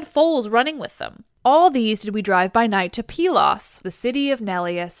many had foals running with them. All these did we drive by night to Pylos, the city of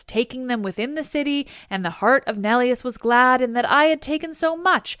Neleus, taking them within the city, and the heart of Neleus was glad in that I had taken so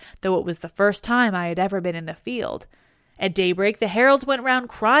much, though it was the first time I had ever been in the field. At daybreak the heralds went round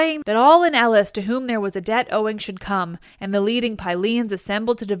crying that all in Elis to whom there was a debt owing should come, and the leading Pylians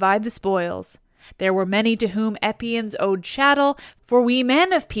assembled to divide the spoils. There were many to whom Epeans owed chattel, for we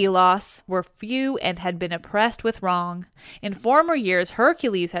men of Pylos were few and had been oppressed with wrong. In former years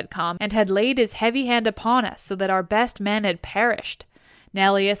Hercules had come and had laid his heavy hand upon us, so that our best men had perished.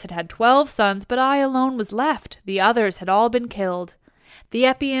 Neleus had 12 sons, but I alone was left. The others had all been killed. The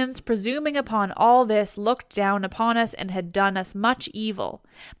Epeans, presuming upon all this, looked down upon us and had done us much evil.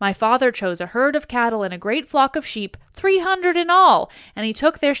 My father chose a herd of cattle and a great flock of sheep, 300 in all, and he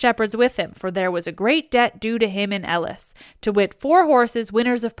took their shepherds with him, for there was a great debt due to him in Elis, to wit 4 horses,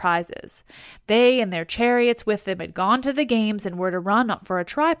 winners of prizes. They and their chariots with them had gone to the games and were to run for a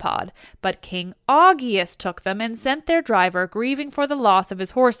tripod, but King Augeas took them and sent their driver, grieving for the loss of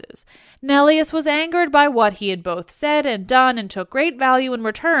his horses. Neleus was angered by what he had both said and done, and took great value in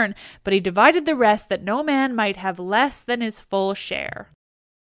return, but he divided the rest that no man might have less than his full share.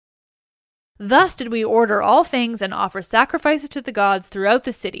 Thus did we order all things and offer sacrifices to the gods throughout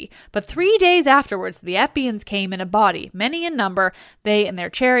the city. But 3 days afterwards the Epeans came in a body, many in number, they and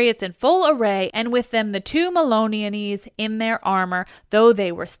their chariots in full array, and with them the 2 Melonians in their armor, though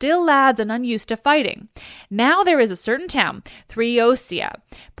they were still lads and unused to fighting. Now there is a certain town, Thracia,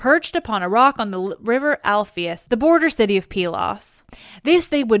 perched upon a rock on the river Alpheus, the border city of Pylos. This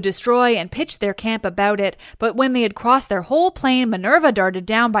they would destroy and pitch their camp about it, but when they had crossed their whole plain, Minerva darted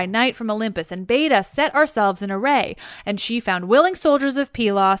down by night from Olympus and bade us set ourselves in array, and she found willing soldiers of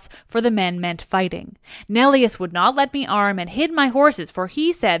Pylos, for the men meant fighting. Neleus would not let me arm, and hid my horses, for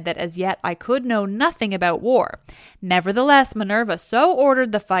he said that as yet I could know nothing about war. Nevertheless, Minerva so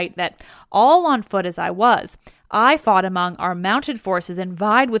ordered the fight that, all on foot as I was, I fought among our mounted forces and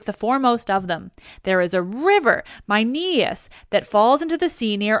vied with the foremost of them. There is a river, Mineus, that falls into the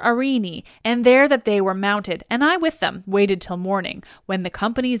sea near Arene, and there that they were mounted, and I with them, waited till morning, when the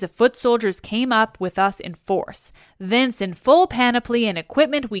companies of foot soldiers came up with us in force. Thence in full panoply and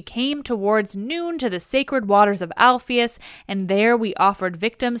equipment we came towards noon to the sacred waters of Alpheus, and there we offered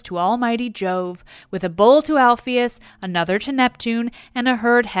victims to almighty Jove, with a bull to Alpheus, another to Neptune, and a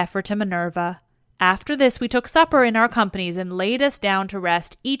herd heifer to Minerva. After this we took supper in our companies and laid us down to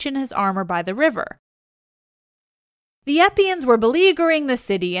rest, each in his armor by the river. The Epeans were beleaguering the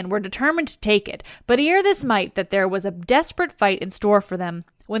city and were determined to take it, but ere this might that there was a desperate fight in store for them.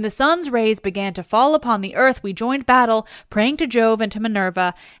 When the sun's rays began to fall upon the earth, we joined battle, praying to Jove and to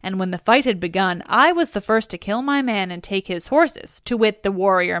Minerva, and when the fight had begun, I was the first to kill my man and take his horses, to wit, the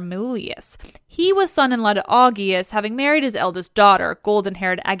warrior Mulius. He was son-in-law to Augeas, having married his eldest daughter,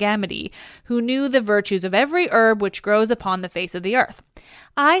 golden-haired Agamede, who knew the virtues of every herb which grows upon the face of the earth.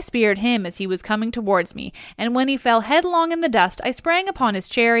 I speared him as he was coming towards me, and when he fell headlong in the dust, I sprang upon his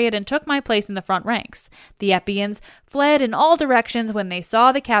chariot and took my place in the front ranks. The Epeans fled in all directions when they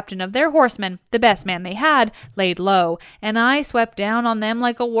saw the captain of their horsemen, the best man they had, laid low, and I swept down on them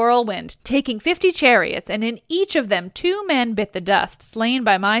like a whirlwind, taking 50 chariots, and in each of them 2 men bit the dust, slain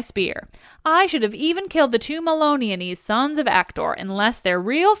by my spear. I should have even killed the 2 Melonians, sons of Actor, unless their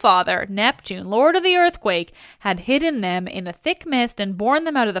real father, Neptune, lord of the earthquake, had hidden them in a thick mist and borne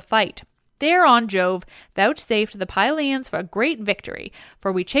them out of the fight. Thereon Jove vouchsafed the Pylians for a great victory,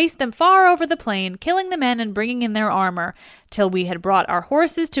 for we chased them far over the plain, killing the men and bringing in their armor, till we had brought our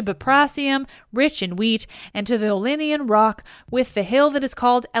horses to Buprasium, rich in wheat, and to the Olinian rock, with the hill that is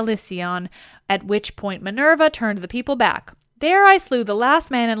called Elysion, at which point Minerva turned the people back. There I slew the last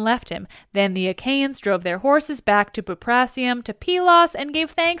man and left him. Then the Achaeans drove their horses back to Buprasium, to Pylos, and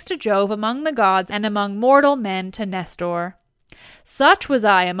gave thanks to Jove among the gods and among mortal men to Nestor. Such was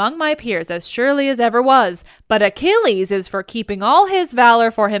I among my peers as surely as ever was, but Achilles is for keeping all his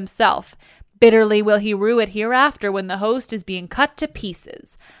valor for himself. Bitterly will he rue it hereafter when the host is being cut to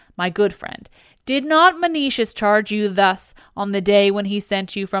pieces. My good friend, did not Menetius charge you thus on the day when he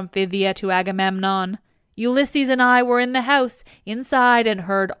sent you from Phthia to Agamemnon? Ulysses and I were in the house, inside, and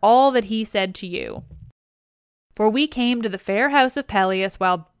heard all that he said to you. For we came to the fair house of Peleus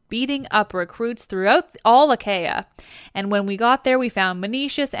while beating up recruits throughout all Achaia, and when we got there we found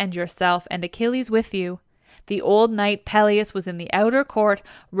Menetius and yourself and Achilles with you. The old knight Peleus was in the outer court,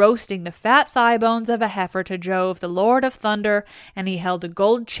 roasting the fat thigh bones of a heifer to Jove, the lord of thunder, and he held a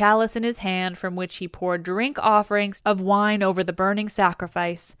gold chalice in his hand from which he poured drink offerings of wine over the burning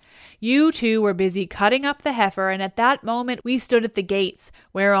sacrifice. You two were busy cutting up the heifer, and at that moment we stood at the gates,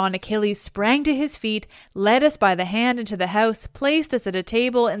 whereon Achilles sprang to his feet, led us by the hand into the house, placed us at a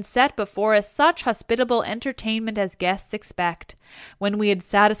table, and set before us such hospitable entertainment as guests expect. When we had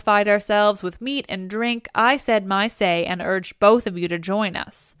satisfied ourselves with meat and drink, I said my say and urged both of you to join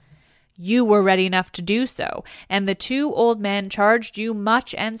us. You were ready enough to do so, and the 2 old men charged you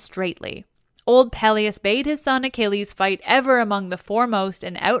much and straitly. Old Peleus bade his son Achilles fight ever among the foremost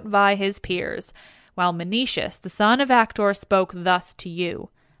and outvie his peers, while Menetius, the son of Actor, spoke thus to you.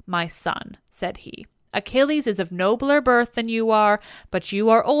 My son, said he, Achilles is of nobler birth than you are, but you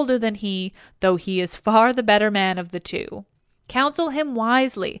are older than he, though he is far the better man of the 2. Counsel him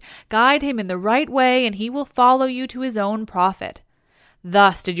wisely, guide him in the right way, and he will follow you to his own profit.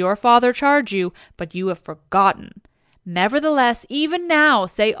 Thus did your father charge you, but you have forgotten. Nevertheless, even now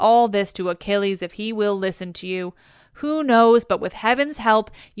say all this to Achilles if he will listen to you. Who knows, but with heaven's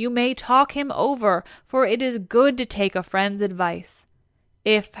help you may talk him over, for it is good to take a friend's advice.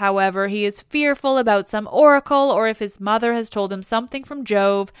 If, however, he is fearful about some oracle, or if his mother has told him something from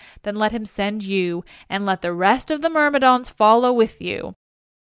Jove, then let him send you, and let the rest of the Myrmidons follow with you.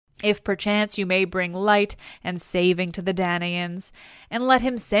 If perchance you may bring light and saving to the Danaans, and let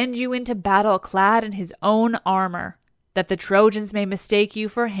him send you into battle clad in his own armor, that the Trojans may mistake you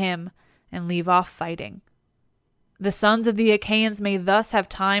for him, and leave off fighting. The sons of the Achaeans may thus have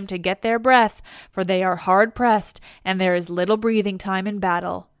time to get their breath, for they are hard-pressed, and there is little breathing time in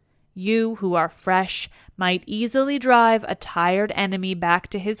battle. You, who are fresh, might easily drive a tired enemy back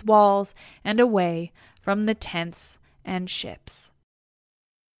to his walls and away from the tents and ships."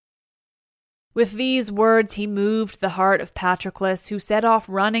 With these words he moved the heart of Patroclus, who set off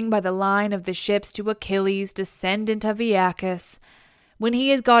running by the line of the ships to Achilles, descendant of Aeacus. When he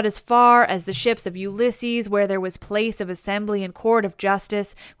had got as far as the ships of Ulysses, where there was place of assembly and court of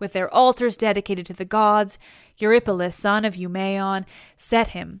justice, with their altars dedicated to the gods, Eurypylus, son of Euaemon, set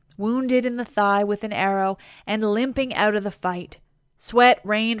him, wounded in the thigh with an arrow, and limping out of the fight. Sweat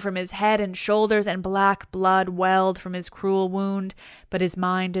rained from his head and shoulders, and black blood welled from his cruel wound, but his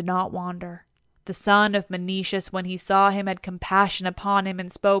mind did not wander. The son of Menoetius, when he saw him, had compassion upon him,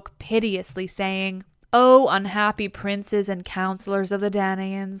 and spoke piteously, saying, "O unhappy princes and counselors of the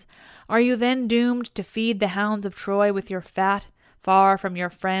Danaans, are you then doomed to feed the hounds of Troy with your fat, far from your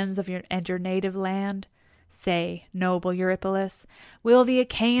friends and your native land? Say, noble Eurypylus, will the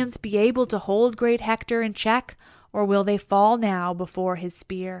Achaeans be able to hold great Hector in check, or will they fall now before his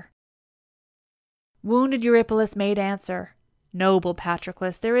spear?" Wounded Eurypylus made answer, "Noble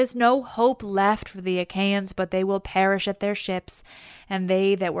Patroclus, there is no hope left for the Achaeans, but they will perish at their ships, and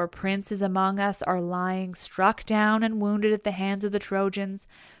they that were princes among us are lying struck down and wounded at the hands of the Trojans,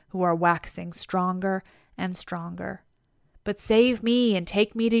 who are waxing stronger and stronger. But save me and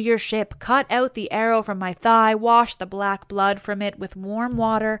take me to your ship, cut out the arrow from my thigh, wash the black blood from it with warm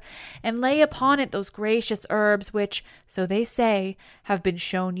water, and lay upon it those gracious herbs which, so they say, have been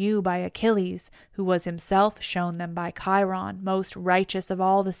shown you by Achilles, who was himself shown them by Chiron, most righteous of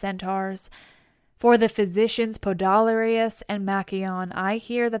all the centaurs. For the physicians Podalirius and Machaon, I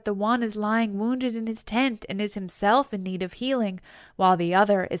hear that the one is lying wounded in his tent and is himself in need of healing, while the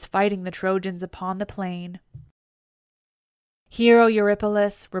other is fighting the Trojans upon the plain." "Hero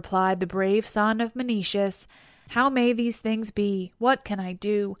Eurypylus," replied the brave son of Menoetius, "how may these things be? What can I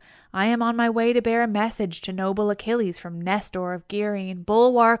do? I am on my way to bear a message to noble Achilles from Nestor of Gerene,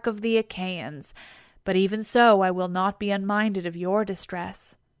 bulwark of the Achaeans. But even so I will not be unminded of your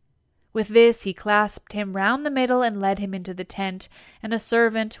distress." With this he clasped him round the middle and led him into the tent, and a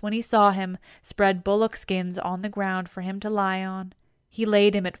servant, when he saw him, spread bullock skins on the ground for him to lie on. He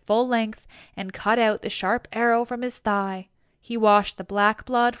laid him at full length, and cut out the sharp arrow from his thigh. He washed the black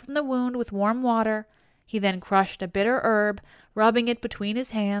blood from the wound with warm water. He then crushed a bitter herb, rubbing it between his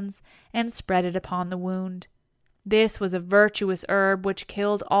hands, and spread it upon the wound. This was a virtuous herb which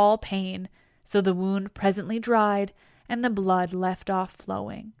killed all pain, so the wound presently dried, and the blood left off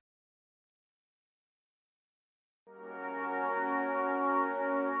flowing.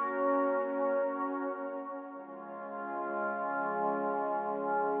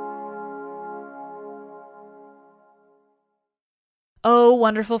 Oh,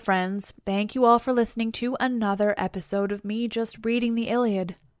 wonderful friends, thank you all for listening to another episode of me just reading the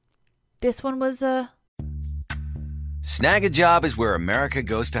Iliad. This one was Snag a Job is where America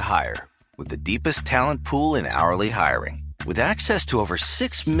goes to hire, with the deepest talent pool in hourly hiring. With access to over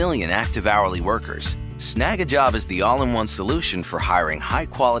 6 million active hourly workers, Snag a Job is the all-in-one solution for hiring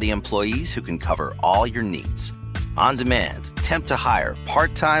high-quality employees who can cover all your needs. On demand, temp to hire,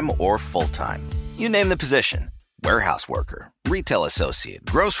 part-time or full-time. You name the position. Warehouse worker, retail associate,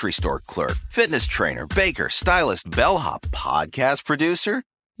 grocery store clerk, fitness trainer, baker, stylist, bellhop, podcast producer.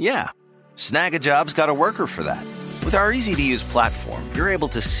 Yeah, Snag a Job's got a worker for that. With our easy-to-use platform, you're able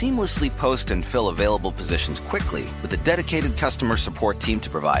to seamlessly post and fill available positions quickly with a dedicated customer support team to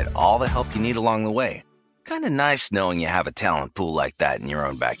provide all the help you need along the way. Kind of nice knowing you have a talent pool like that in your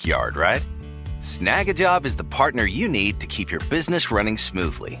own backyard, right? Snag a Job is the partner you need to keep your business running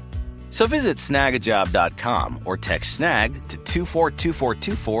smoothly. So visit snagajob.com or text snag to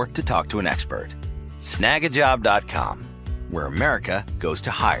 242424 to talk to an expert. Snagajob.com, where America goes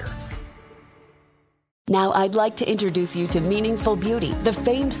to hire. Now I'd like to introduce you to Meaningful Beauty, the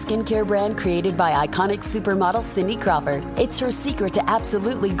famed skincare brand created by iconic supermodel Cindy Crawford. It's her secret to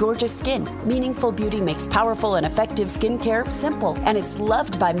absolutely gorgeous skin. Meaningful Beauty makes powerful and effective skincare simple, and it's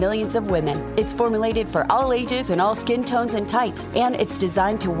loved by millions of women. It's formulated for all ages and all skin tones and types, and it's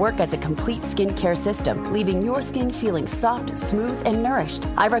designed to work as a complete skincare system, leaving your skin feeling soft, smooth, and nourished.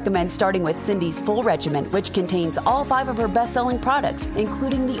 I recommend starting with Cindy's full regimen, which contains all 5 of her best-selling products,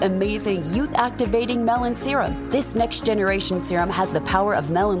 including the amazing youth-activating Melon Serum. This next generation serum has the power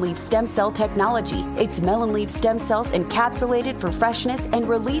of melon leaf stem cell technology. It's melon leaf stem cells encapsulated for freshness and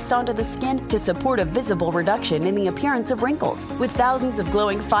released onto the skin to support a visible reduction in the appearance of wrinkles. With thousands of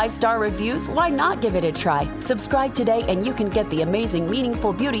glowing 5-star reviews, why not give it a try? Subscribe today and you can get the amazing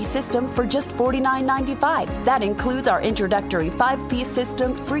Meaningful Beauty system for just $49.95. That includes our introductory 5-piece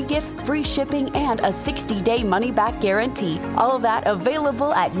system, free gifts, free shipping, and a 60-day money-back guarantee. All of that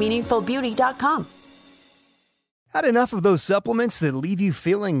available at meaningfulbeauty.com. Had enough of those supplements that leave you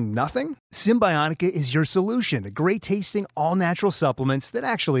feeling nothing? Symbiotica is your solution to great-tasting, all-natural supplements that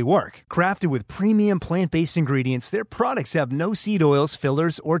actually work. Crafted with premium plant-based ingredients, their products have no seed oils,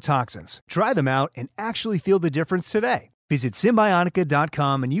 fillers, or toxins. Try them out and actually feel the difference today. Visit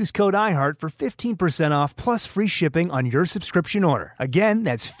Symbiotica.com and use code IHEART for 15% off plus free shipping on your subscription order. Again,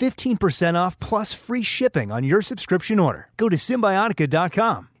 that's 15% off plus free shipping on your subscription order. Go to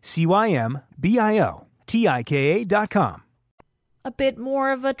Symbiotica.com, CYMBIOTIKA.com. A bit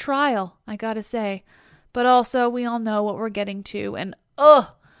more of a trial, I gotta say. But also, we all know what we're getting to, and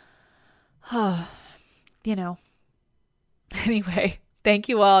you know. Anyway, thank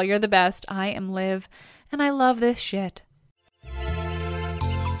you all. You're the best. I am Liv, and I love this shit.